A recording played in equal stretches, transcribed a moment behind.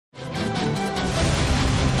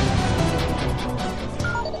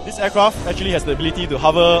This aircraft actually has the ability to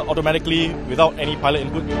hover automatically without any pilot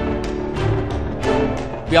input.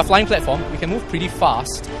 We are a flying platform, we can move pretty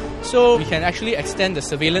fast, so we can actually extend the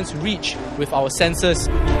surveillance reach with our sensors.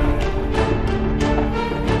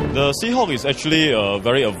 The Seahawk is actually a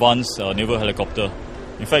very advanced naval helicopter.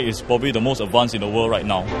 In fact, it's probably the most advanced in the world right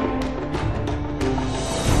now.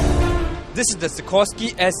 This is the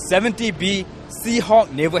Sikorsky S-70B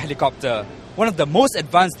Seahawk naval helicopter, one of the most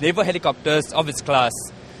advanced naval helicopters of its class.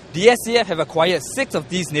 The SAF have acquired 6 of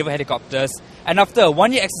these naval helicopters, and after a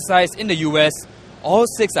one-year exercise in the US, all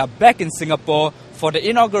 6 are back in Singapore for the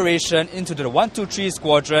inauguration into the 123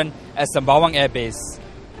 Squadron at Sembawang Air Base.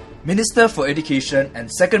 Minister for Education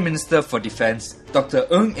and Second Minister for Defence, Dr.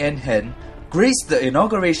 Ng Eng Hen, graced the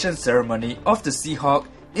inauguration ceremony of the Seahawk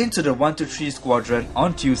into the 123 Squadron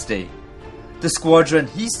on Tuesday. The squadron,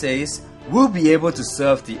 he says, will be able to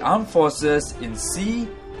serve the armed forces in sea,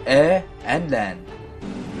 air and land.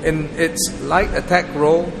 In its light attack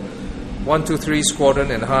role, 123 Squadron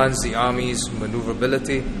enhanced the Army's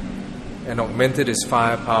maneuverability and augmented its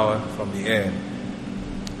firepower from the air.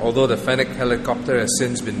 Although the Fennec helicopter has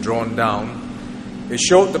since been drawn down, it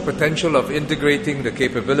showed the potential of integrating the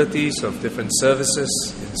capabilities of different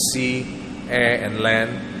services in sea, air and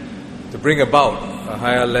land to bring about a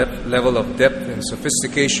higher level of depth and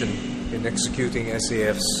sophistication in executing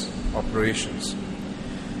SAF's operations.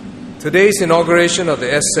 Today's inauguration of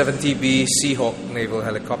the S-70B Seahawk naval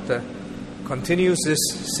helicopter continues this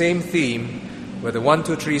same theme, where the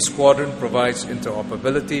 123 Squadron provides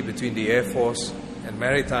interoperability between the Air Force and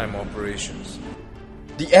maritime operations.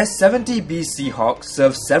 The S-70B Seahawk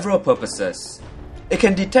serves several purposes. It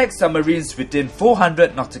can detect submarines within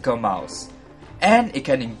 400 nautical miles, and it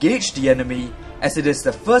can engage the enemy as it is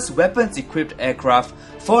the first weapons-equipped aircraft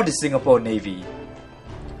for the Singapore Navy.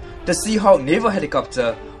 The Seahawk naval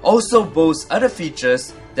helicopter also boasts other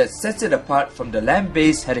features that sets it apart from the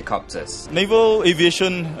land-based helicopters. Naval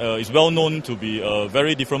aviation is well known to be a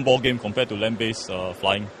very different ballgame compared to land-based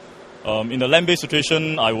flying. In a land-based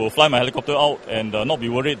situation, I will fly my helicopter out and not be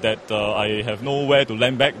worried that I have nowhere to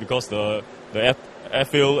land back because the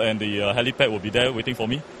airfield and the helipad will be there waiting for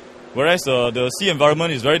me. Whereas the sea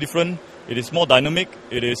environment is very different. It is more dynamic,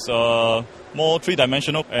 it is more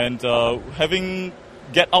three-dimensional, and having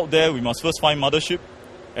get out there, we must first find mothership.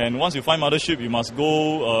 And once you find mothership, you must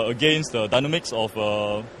go against the dynamics of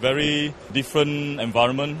a very different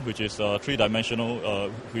environment, which is three-dimensional,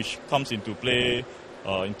 which comes into play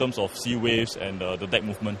in terms of sea waves and the deck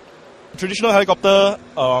movement. Traditional helicopter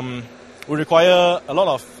would require a lot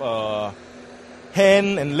of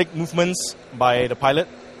hand and leg movements by the pilot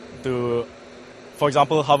to, for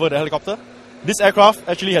example, hover the helicopter. This aircraft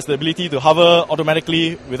actually has the ability to hover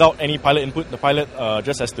automatically without any pilot input. The pilot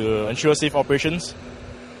just has to ensure safe operations.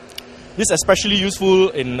 This is especially useful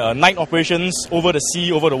in night operations over the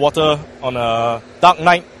sea, over the water, on a dark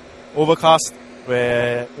night, overcast,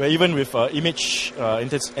 where even with image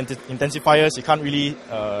intensifiers, you can't really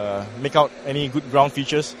make out any good ground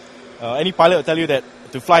features. Any pilot will tell you that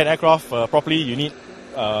to fly an aircraft properly, you need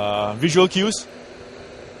visual cues.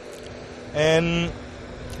 And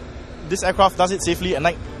this aircraft does it safely at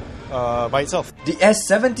night by itself. The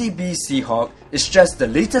S-70B Seahawk is just the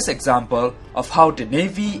latest example of how the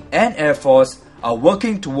Navy and Air Force are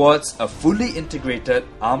working towards a fully integrated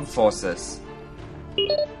armed forces.